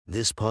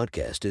This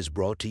podcast is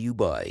brought to you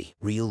by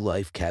Real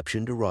Life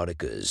Captioned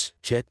Eroticas.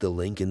 Check the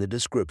link in the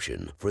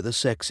description for the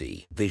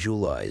sexy,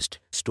 visualized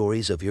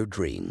stories of your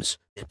dreams.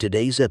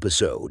 Today's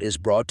episode is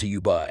brought to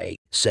you by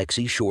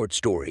Sexy Short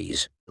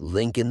Stories.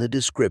 Link in the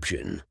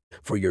description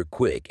for your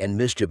quick and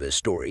mischievous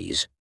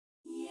stories.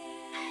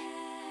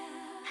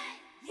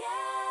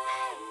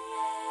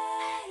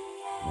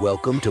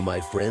 Welcome to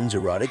my friend's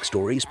Erotic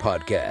Stories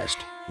podcast,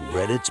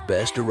 Reddit's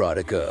Best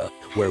Erotica,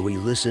 where we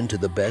listen to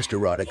the best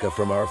erotica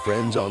from our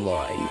friends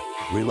online.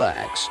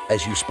 Relax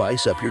as you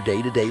spice up your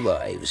day-to-day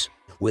lives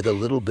with a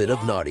little bit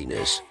of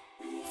naughtiness.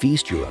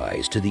 Feast your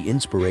eyes to the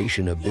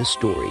inspiration of this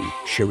story,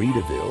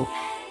 Sheritaville.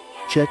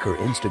 Check her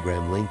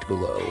Instagram linked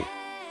below.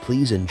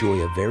 Please enjoy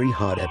a very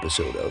hot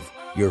episode of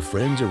Your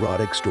Friend's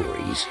Erotic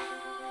Stories.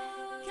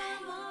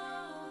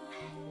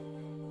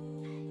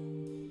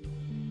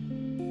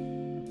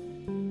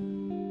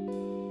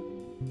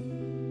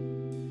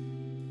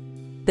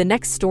 The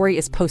next story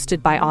is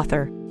posted by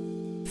author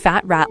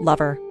Fat Rat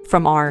Lover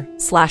from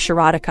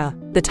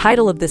r/erotica. The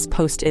title of this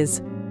post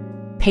is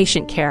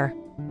Patient Care.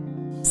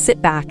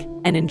 Sit back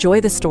and enjoy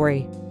the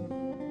story.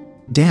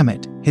 Damn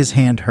it, his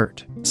hand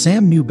hurt.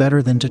 Sam knew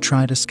better than to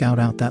try to scout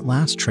out that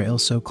last trail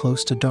so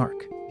close to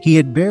dark. He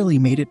had barely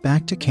made it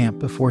back to camp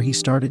before he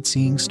started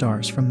seeing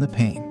stars from the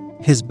pain.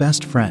 His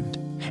best friend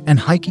and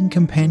hiking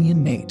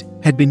companion Nate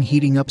had been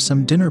heating up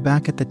some dinner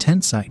back at the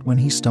tent site when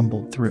he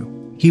stumbled through.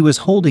 He was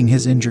holding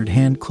his injured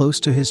hand close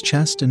to his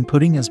chest and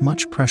putting as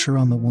much pressure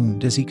on the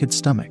wound as he could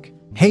stomach.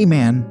 "Hey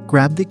man,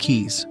 grab the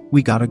keys,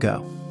 we gotta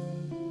go."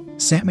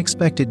 Sam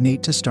expected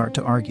Nate to start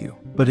to argue,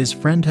 but his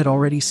friend had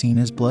already seen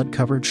his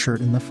blood-covered shirt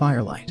in the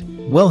firelight.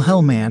 "Well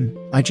hell man,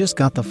 I just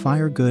got the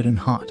fire good and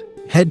hot.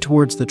 Head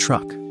towards the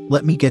truck,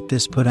 let me get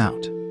this put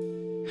out."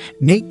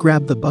 Nate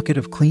grabbed the bucket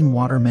of clean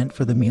water meant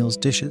for the meal's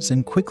dishes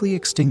and quickly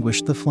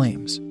extinguished the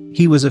flames.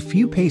 He was a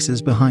few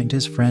paces behind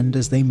his friend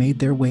as they made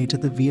their way to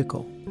the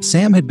vehicle.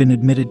 Sam had been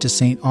admitted to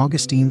St.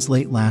 Augustine's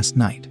late last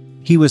night.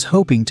 He was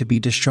hoping to be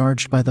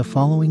discharged by the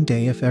following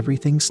day if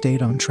everything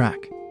stayed on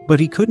track. But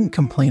he couldn't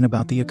complain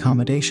about the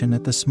accommodation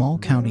at the small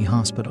county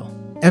hospital.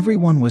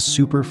 Everyone was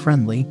super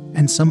friendly,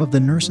 and some of the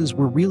nurses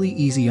were really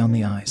easy on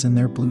the eyes in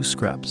their blue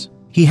scrubs.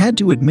 He had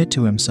to admit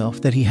to himself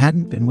that he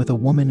hadn't been with a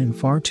woman in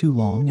far too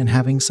long, and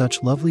having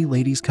such lovely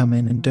ladies come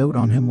in and dote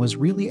on him was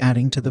really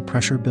adding to the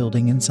pressure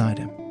building inside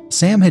him.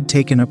 Sam had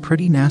taken a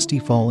pretty nasty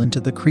fall into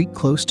the creek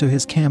close to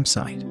his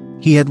campsite.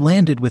 He had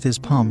landed with his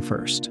palm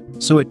first,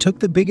 so it took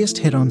the biggest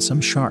hit on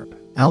some sharp,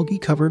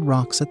 algae-covered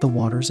rocks at the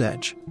water's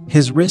edge.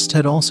 His wrist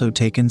had also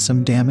taken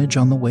some damage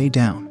on the way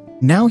down.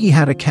 Now he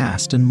had a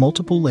cast and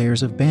multiple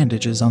layers of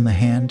bandages on the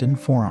hand and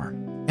forearm.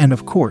 And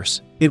of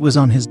course, it was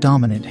on his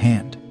dominant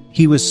hand.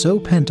 He was so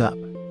pent up,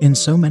 in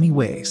so many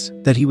ways,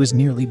 that he was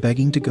nearly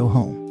begging to go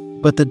home.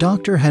 But the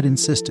doctor had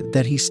insisted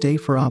that he stay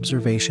for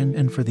observation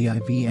and for the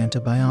IV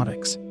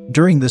antibiotics.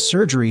 During the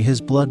surgery,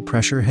 his blood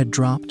pressure had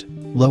dropped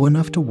low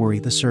enough to worry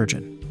the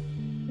surgeon.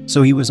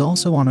 So he was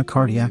also on a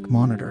cardiac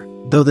monitor,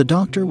 though the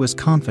doctor was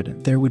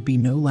confident there would be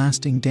no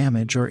lasting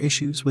damage or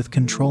issues with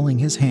controlling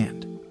his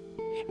hand.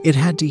 It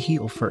had to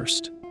heal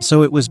first,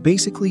 so it was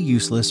basically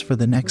useless for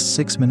the next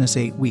 6 minutes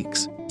 8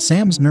 weeks.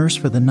 Sam's nurse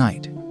for the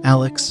night,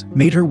 Alex,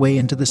 made her way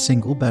into the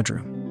single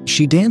bedroom.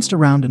 She danced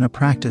around in a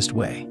practiced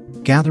way,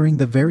 gathering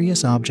the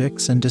various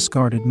objects and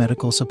discarded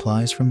medical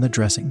supplies from the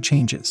dressing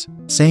changes,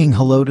 saying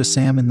hello to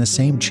Sam in the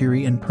same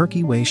cheery and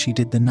perky way she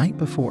did the night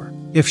before.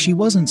 If she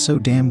wasn't so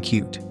damn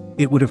cute,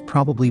 it would have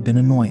probably been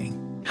annoying.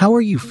 "How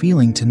are you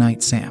feeling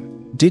tonight, Sam?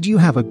 Did you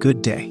have a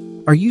good day?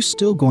 Are you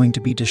still going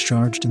to be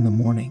discharged in the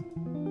morning?"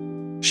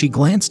 She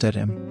glanced at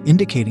him,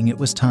 indicating it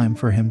was time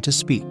for him to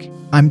speak.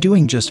 "I'm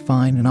doing just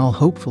fine, and I'll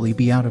hopefully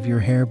be out of your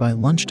hair by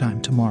lunchtime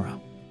tomorrow."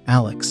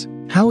 "Alex,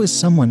 how is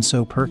someone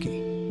so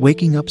perky,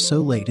 waking up so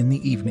late in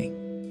the evening?"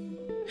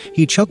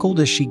 He chuckled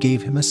as she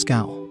gave him a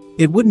scowl.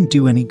 It wouldn't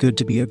do any good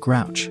to be a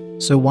grouch,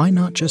 so why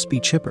not just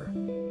be chipper?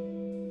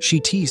 She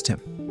teased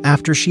him.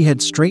 After she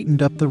had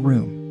straightened up the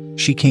room,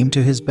 she came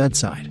to his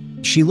bedside.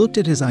 She looked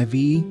at his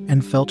IV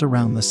and felt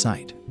around the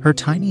site, her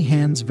tiny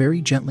hands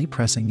very gently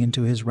pressing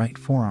into his right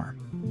forearm.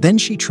 Then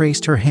she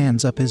traced her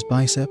hands up his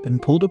bicep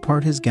and pulled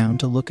apart his gown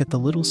to look at the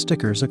little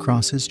stickers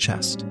across his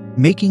chest,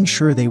 making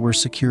sure they were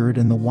secured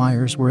and the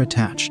wires were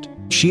attached.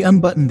 She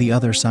unbuttoned the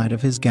other side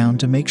of his gown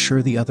to make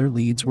sure the other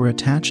leads were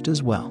attached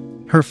as well.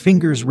 Her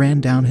fingers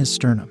ran down his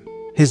sternum.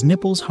 His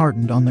nipples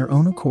hardened on their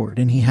own accord,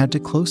 and he had to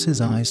close his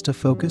eyes to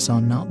focus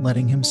on not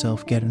letting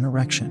himself get an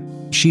erection.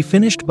 She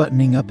finished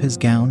buttoning up his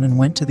gown and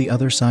went to the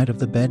other side of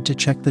the bed to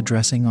check the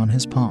dressing on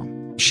his palm.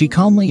 She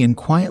calmly and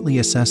quietly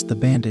assessed the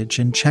bandage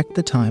and checked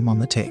the time on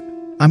the tape.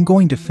 "I'm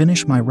going to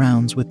finish my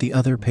rounds with the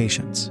other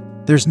patients.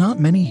 There's not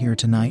many here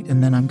tonight,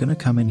 and then I'm going to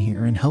come in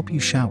here and help you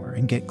shower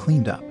and get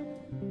cleaned up,"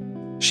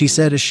 she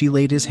said as she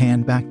laid his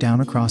hand back down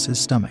across his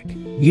stomach.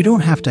 "You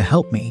don't have to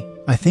help me.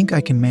 I think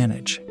I can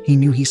manage." He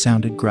knew he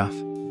sounded gruff,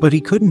 but he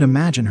couldn't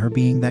imagine her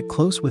being that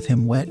close with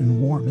him, wet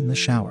and warm in the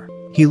shower.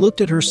 He looked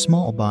at her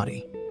small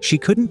body. She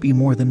couldn't be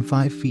more than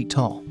 5 feet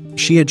tall.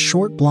 She had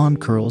short blonde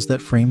curls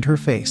that framed her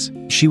face.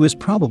 She was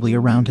probably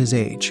around his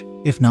age,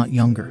 if not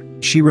younger.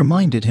 She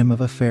reminded him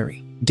of a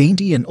fairy,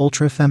 dainty and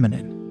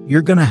ultra-feminine.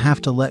 "You're gonna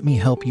have to let me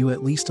help you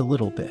at least a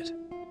little bit.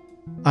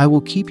 I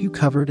will keep you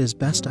covered as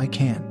best I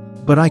can,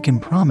 but I can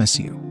promise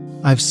you,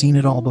 I've seen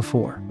it all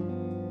before."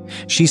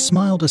 She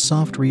smiled a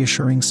soft,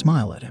 reassuring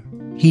smile at him.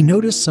 He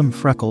noticed some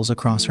freckles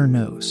across her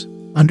nose,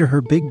 under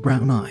her big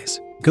brown eyes.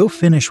 "Go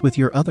finish with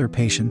your other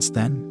patients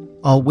then.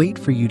 I'll wait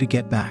for you to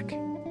get back,"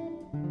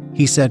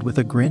 he said with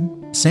a grin.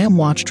 Sam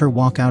watched her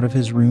walk out of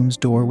his room's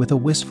door with a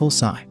wistful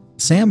sigh.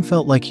 Sam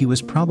felt like he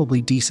was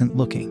probably decent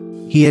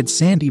looking. He had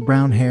sandy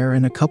brown hair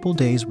and a couple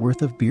days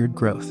worth of beard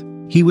growth.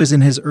 He was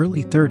in his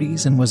early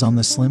 30s and was on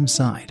the slim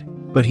side,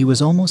 but he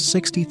was almost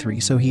 63,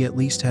 so he at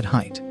least had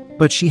height.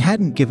 But she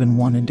hadn't given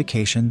one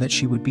indication that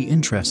she would be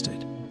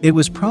interested. It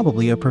was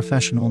probably a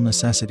professional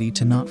necessity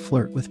to not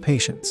flirt with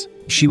patients.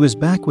 She was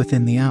back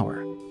within the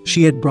hour.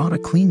 She had brought a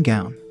clean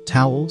gown,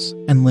 towels,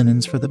 and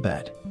linens for the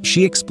bed.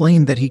 She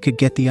explained that he could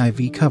get the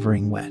IV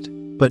covering wet,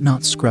 but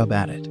not scrub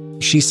at it.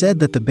 She said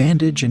that the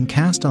bandage and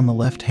cast on the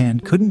left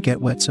hand couldn't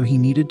get wet, so he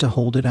needed to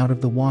hold it out of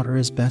the water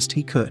as best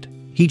he could.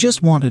 He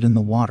just wanted in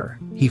the water.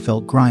 He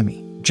felt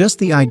grimy. Just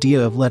the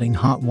idea of letting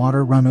hot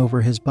water run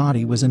over his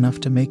body was enough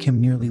to make him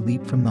nearly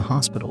leap from the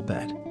hospital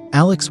bed.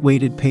 Alex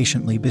waited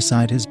patiently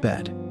beside his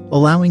bed,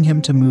 allowing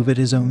him to move at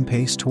his own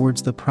pace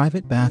towards the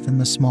private bath in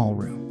the small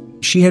room.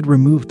 She had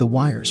removed the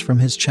wires from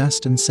his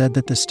chest and said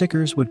that the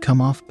stickers would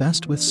come off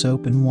best with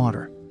soap and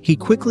water. He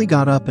quickly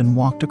got up and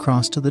walked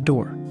across to the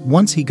door.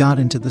 Once he got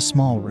into the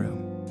small room,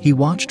 he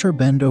watched her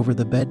bend over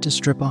the bed to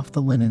strip off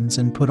the linens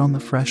and put on the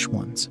fresh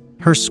ones.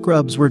 Her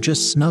scrubs were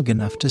just snug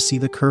enough to see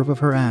the curve of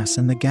her ass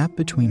and the gap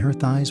between her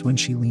thighs when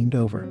she leaned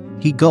over.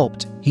 He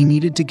gulped. He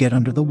needed to get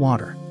under the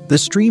water. The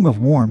stream of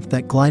warmth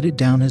that glided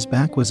down his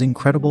back was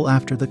incredible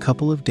after the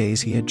couple of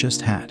days he had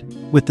just had,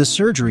 with the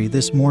surgery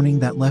this morning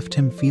that left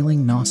him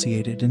feeling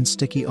nauseated and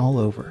sticky all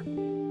over,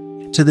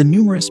 to the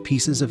numerous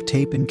pieces of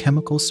tape and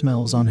chemical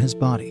smells on his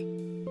body.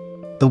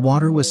 The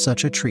water was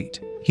such a treat.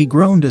 He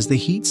groaned as the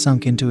heat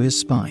sunk into his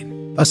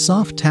spine. A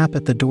soft tap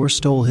at the door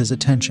stole his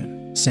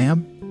attention.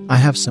 "Sam, I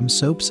have some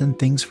soaps and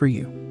things for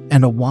you,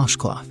 and a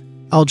washcloth.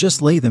 I'll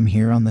just lay them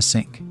here on the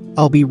sink.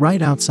 I'll be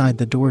right outside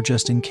the door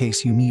just in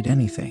case you need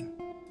anything."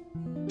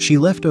 She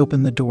left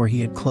open the door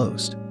he had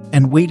closed,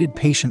 and waited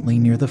patiently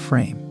near the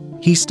frame.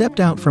 He stepped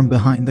out from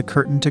behind the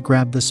curtain to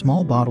grab the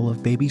small bottle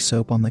of baby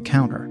soap on the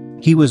counter.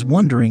 He was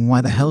wondering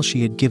why the hell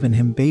she had given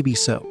him baby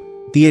soap.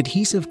 The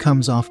adhesive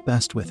comes off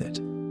best with it.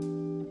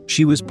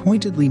 She was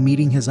pointedly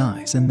meeting his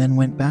eyes and then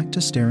went back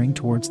to staring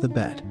towards the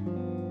bed,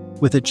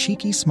 with a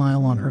cheeky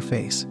smile on her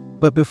face.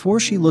 But before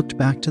she looked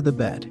back to the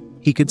bed,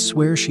 he could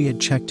swear she had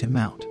checked him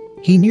out.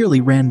 He nearly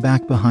ran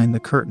back behind the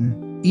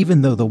curtain,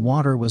 even though the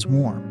water was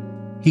warm.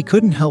 He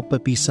couldn't help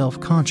but be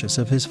self-conscious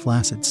of his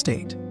flaccid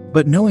state.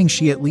 But knowing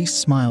she at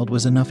least smiled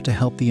was enough to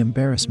help the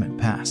embarrassment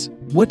pass.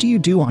 "What do you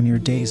do on your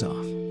days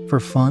off? For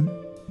fun?"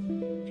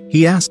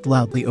 he asked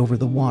loudly over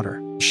the water.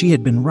 She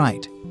had been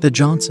right. The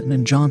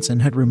Johnson & Johnson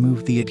had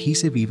removed the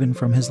adhesive even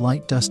from his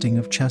light dusting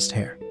of chest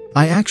hair.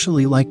 "I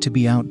actually like to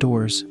be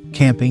outdoors,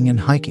 camping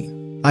and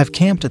hiking. I've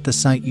camped at the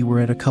site you were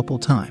at a couple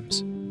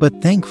times,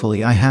 but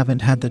thankfully I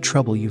haven't had the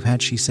trouble you've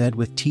had," she said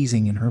with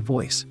teasing in her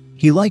voice.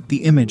 He liked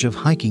the image of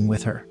hiking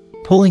with her,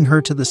 pulling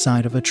her to the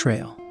side of a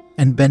trail,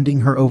 and bending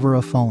her over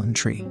a fallen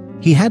tree.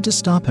 He had to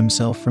stop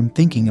himself from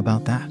thinking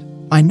about that.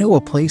 "I know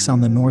a place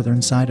on the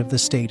northern side of the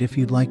state if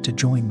you'd like to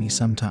join me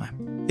sometime.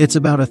 It's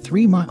about a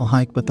 3-mile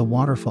hike, but the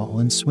waterfall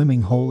and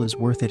swimming hole is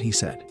worth it," he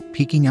said,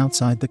 peeking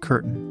outside the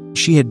curtain.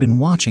 She had been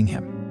watching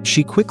him.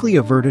 She quickly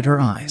averted her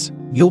eyes.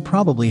 "You'll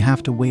probably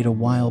have to wait a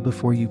while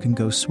before you can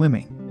go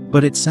swimming,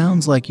 but it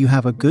sounds like you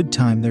have a good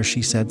time there,"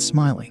 she said,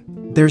 smiling.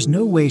 There's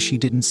no way she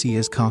didn't see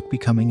his cock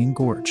becoming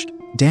engorged.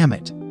 Damn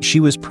it, she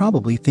was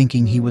probably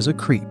thinking he was a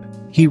creep.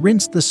 He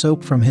rinsed the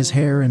soap from his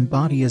hair and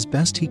body as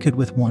best he could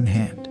with one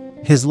hand.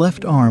 His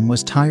left arm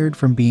was tired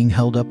from being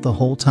held up the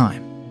whole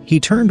time. He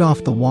turned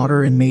off the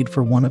water and made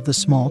for one of the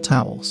small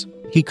towels.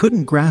 He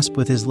couldn't grasp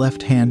with his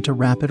left hand to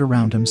wrap it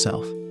around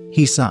himself.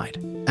 He sighed.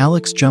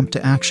 Alex jumped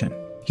to action.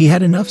 He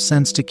had enough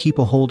sense to keep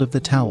a hold of the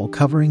towel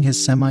covering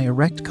his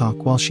semi-erect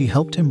cock while she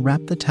helped him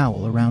wrap the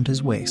towel around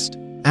his waist.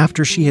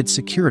 After she had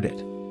secured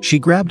it, she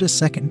grabbed a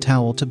second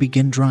towel to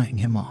begin drying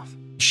him off.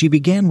 She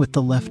began with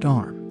the left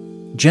arm,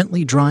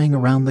 gently drying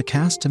around the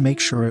cast to make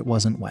sure it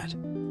wasn't wet,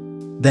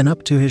 then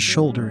up to his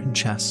shoulder and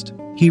chest.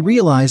 He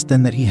realized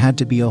then that he had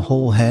to be a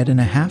whole head and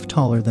a half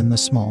taller than the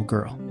small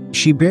girl.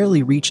 She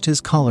barely reached his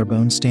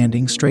collarbone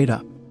standing straight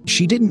up.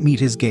 She didn't meet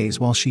his gaze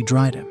while she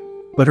dried him,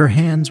 but her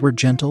hands were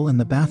gentle and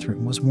the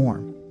bathroom was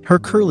warm. Her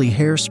curly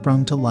hair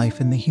sprung to life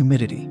in the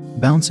humidity,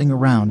 bouncing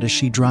around as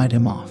she dried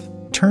him off.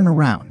 "Turn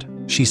around,"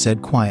 she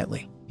said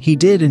quietly. He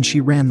did, and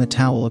she ran the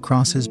towel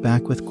across his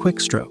back with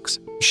quick strokes.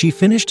 She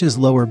finished his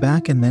lower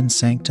back and then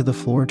sank to the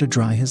floor to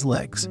dry his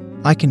legs.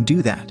 "I can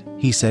do that,"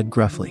 he said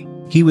gruffly.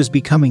 He was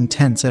becoming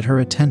tense at her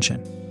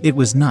attention. It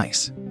was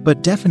nice,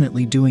 but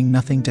definitely doing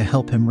nothing to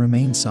help him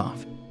remain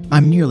soft.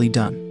 "I'm nearly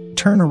done."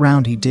 turn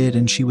around he did,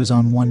 and she was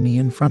on one knee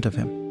in front of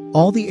him.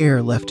 All the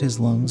air left his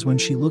lungs when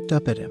she looked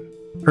up at him,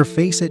 her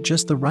face at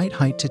just the right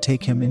height to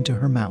take him into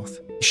her mouth.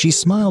 She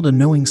smiled a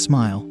knowing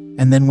smile,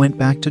 and then went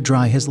back to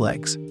dry his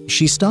legs.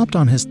 She stopped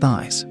on his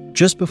thighs,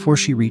 just before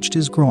she reached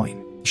his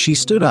groin. She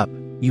stood up.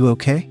 "You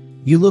okay?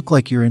 You look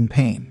like you're in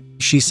pain,"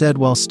 she said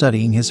while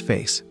studying his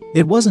face.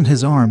 It wasn't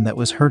his arm that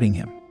was hurting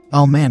him.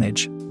 "I'll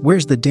manage.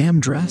 Where's the damn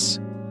dress?"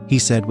 he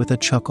said with a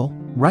chuckle.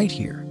 "Right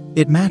here.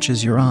 It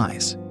matches your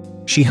eyes."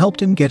 She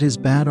helped him get his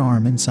bad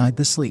arm inside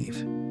the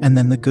sleeve, and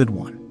then the good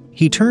one.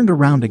 He turned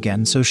around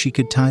again so she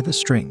could tie the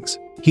strings.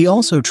 He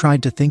also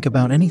tried to think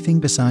about anything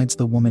besides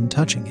the woman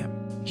touching him.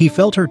 He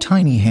felt her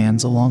tiny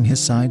hands along his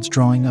sides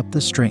drawing up the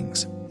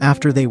strings.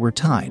 After they were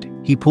tied,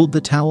 he pulled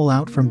the towel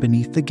out from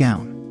beneath the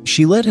gown.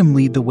 She let him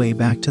lead the way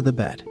back to the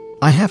bed.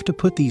 "I have to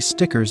put these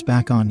stickers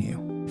back on you.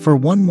 For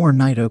one more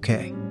night,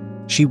 okay?"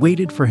 She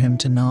waited for him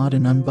to nod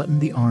and unbutton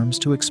the arms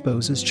to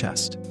expose his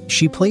chest.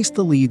 She placed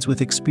the leads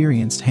with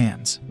experienced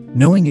hands,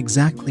 knowing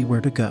exactly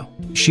where to go.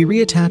 She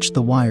reattached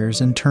the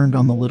wires and turned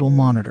on the little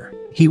monitor.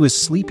 He was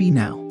sleepy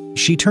now.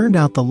 She turned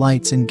out the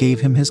lights and gave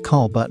him his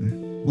call button.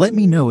 "Let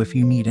me know if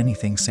you need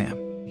anything, Sam."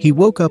 He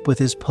woke up with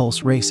his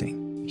pulse racing.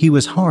 He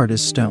was hard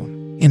as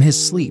stone. In his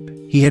sleep,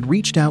 he had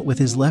reached out with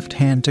his left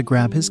hand to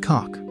grab his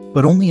cock,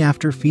 but only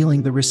after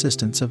feeling the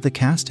resistance of the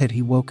cast had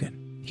he woken.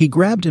 He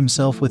grabbed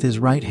himself with his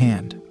right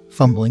hand,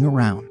 fumbling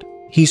around.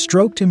 He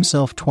stroked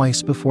himself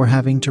twice before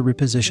having to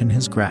reposition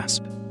his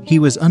grasp. He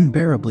was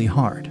unbearably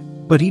hard,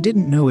 but he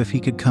didn't know if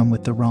he could come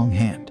with the wrong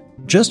hand.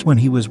 Just when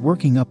he was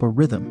working up a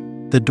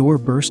rhythm, the door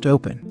burst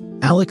open.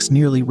 Alex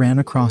nearly ran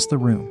across the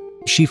room.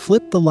 She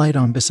flipped the light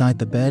on beside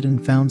the bed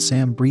and found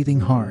Sam breathing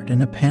hard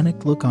and a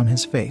panicked look on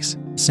his face.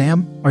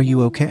 "Sam, are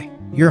you okay?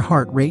 Your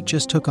heart rate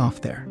just took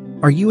off there.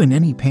 Are you in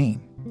any pain?"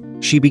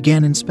 She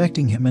began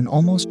inspecting him and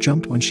almost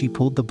jumped when she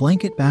pulled the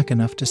blanket back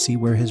enough to see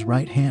where his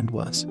right hand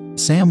was.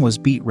 Sam was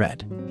beet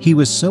red. He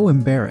was so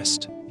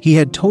embarrassed. He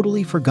had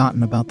totally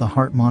forgotten about the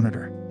heart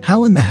monitor.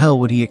 How in the hell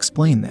would he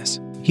explain this?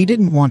 He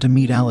didn't want to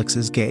meet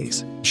Alex's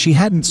gaze. She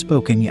hadn't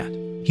spoken yet.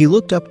 He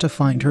looked up to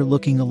find her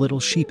looking a little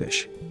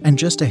sheepish, and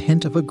just a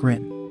hint of a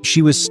grin.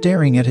 She was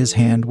staring at his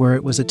hand where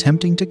it was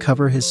attempting to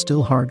cover his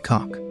still hard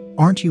cock.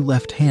 "Aren't you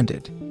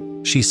left-handed?"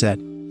 she said,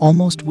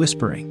 almost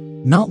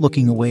whispering, not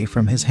looking away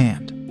from his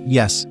hand.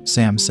 "Yes,"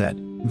 Sam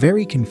said,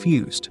 very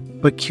confused,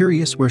 but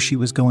curious where she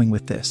was going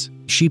with this.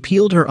 She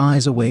peeled her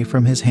eyes away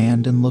from his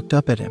hand and looked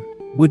up at him.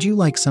 "Would you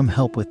like some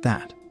help with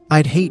that?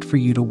 I'd hate for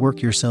you to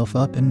work yourself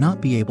up and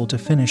not be able to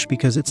finish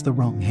because it's the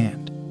wrong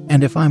hand.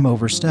 And if I'm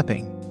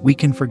overstepping, we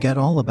can forget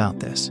all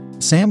about this."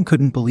 Sam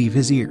couldn't believe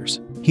his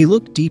ears. He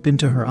looked deep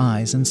into her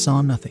eyes and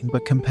saw nothing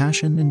but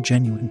compassion and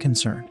genuine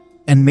concern.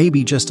 "And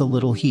maybe just a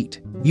little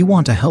heat. You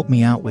want to help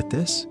me out with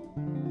this?"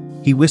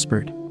 he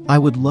whispered. "I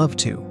would love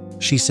to,"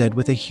 she said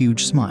with a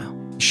huge smile.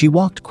 She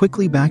walked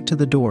quickly back to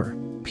the door,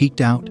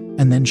 peeked out,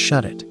 and then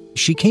shut it.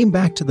 She came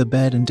back to the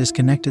bed and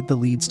disconnected the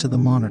leads to the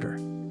monitor,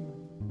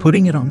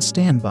 putting it on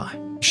standby.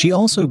 She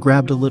also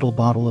grabbed a little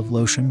bottle of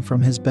lotion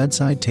from his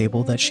bedside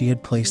table that she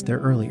had placed there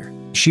earlier.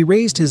 She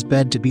raised his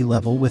bed to be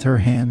level with her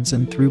hands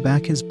and threw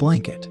back his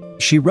blanket.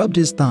 She rubbed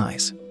his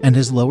thighs and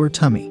his lower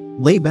tummy.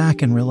 "Lay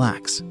back and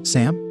relax,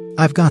 Sam.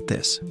 I've got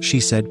this," she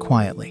said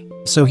quietly.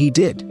 So he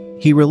did.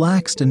 He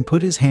relaxed and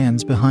put his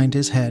hands behind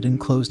his head and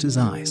closed his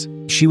eyes.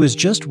 She was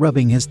just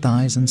rubbing his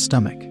thighs and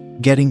stomach,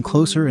 getting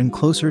closer and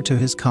closer to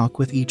his cock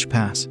with each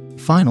pass.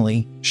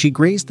 Finally, she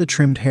grazed the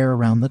trimmed hair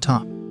around the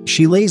top.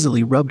 She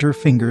lazily rubbed her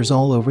fingers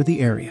all over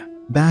the area,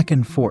 back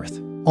and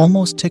forth,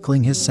 almost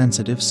tickling his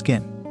sensitive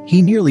skin.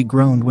 He nearly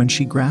groaned when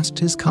she grasped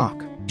his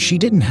cock. She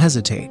didn't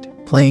hesitate,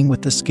 playing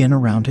with the skin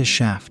around his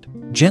shaft,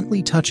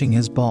 gently touching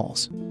his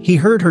balls. He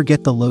heard her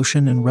get the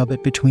lotion and rub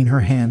it between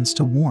her hands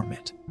to warm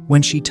it.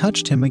 When she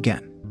touched him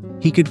again,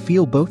 he could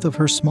feel both of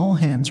her small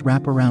hands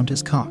wrap around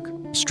his cock,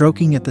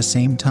 stroking at the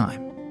same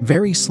time.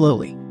 Very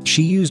slowly,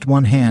 she used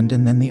one hand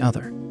and then the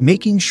other,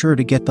 making sure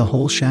to get the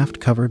whole shaft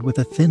covered with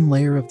a thin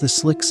layer of the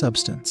slick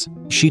substance.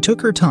 She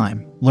took her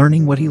time,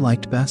 learning what he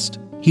liked best.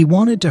 He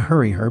wanted to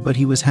hurry her, but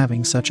he was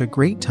having such a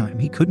great time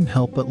he couldn't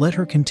help but let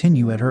her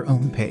continue at her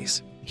own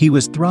pace. He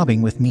was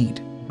throbbing with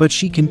need, but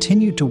she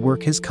continued to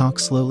work his cock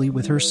slowly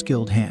with her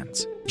skilled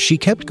hands. She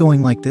kept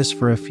going like this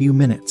for a few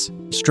minutes,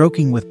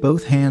 stroking with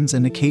both hands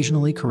and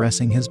occasionally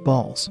caressing his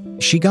balls.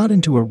 She got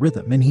into a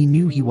rhythm and he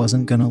knew he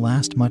wasn't gonna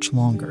last much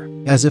longer.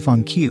 As if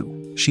on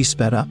cue, she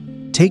sped up,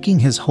 taking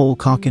his whole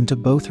cock into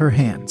both her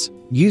hands,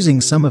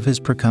 using some of his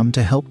precum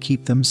to help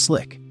keep them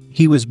slick.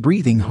 He was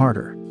breathing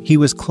harder. He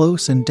was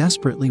close and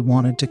desperately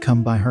wanted to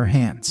come by her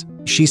hands.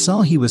 She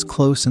saw he was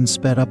close and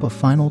sped up a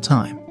final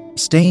time,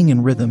 staying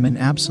in rhythm and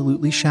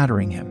absolutely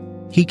shattering him.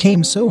 He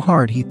came so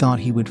hard he thought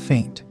he would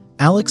faint.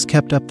 Alex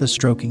kept up the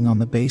stroking on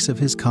the base of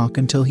his cock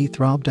until he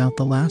throbbed out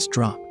the last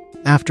drop.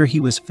 After he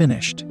was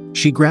finished,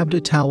 she grabbed a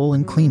towel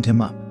and cleaned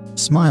him up,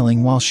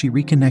 smiling while she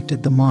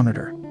reconnected the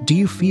monitor. "Do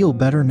you feel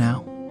better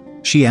now?"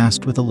 she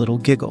asked with a little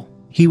giggle.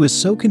 He was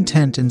so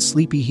content and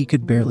sleepy he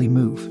could barely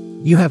move.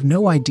 "You have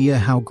no idea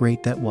how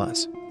great that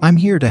was. I'm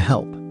here to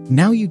help.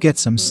 Now you get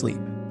some sleep."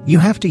 You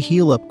have to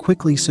heal up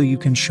quickly so you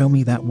can show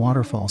me that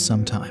waterfall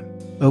sometime,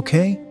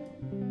 okay?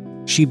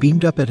 She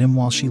beamed up at him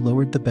while she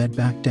lowered the bed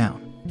back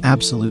down.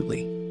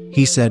 Absolutely,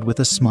 he said with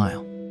a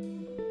smile.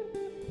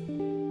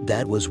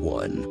 That was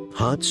one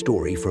hot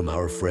story from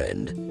our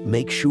friend.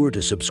 Make sure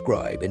to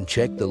subscribe and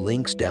check the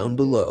links down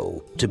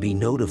below to be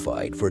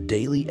notified for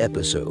daily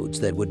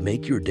episodes that would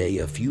make your day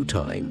a few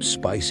times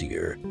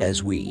spicier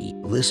as we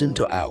listen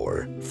to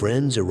our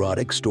friends'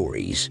 erotic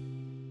stories.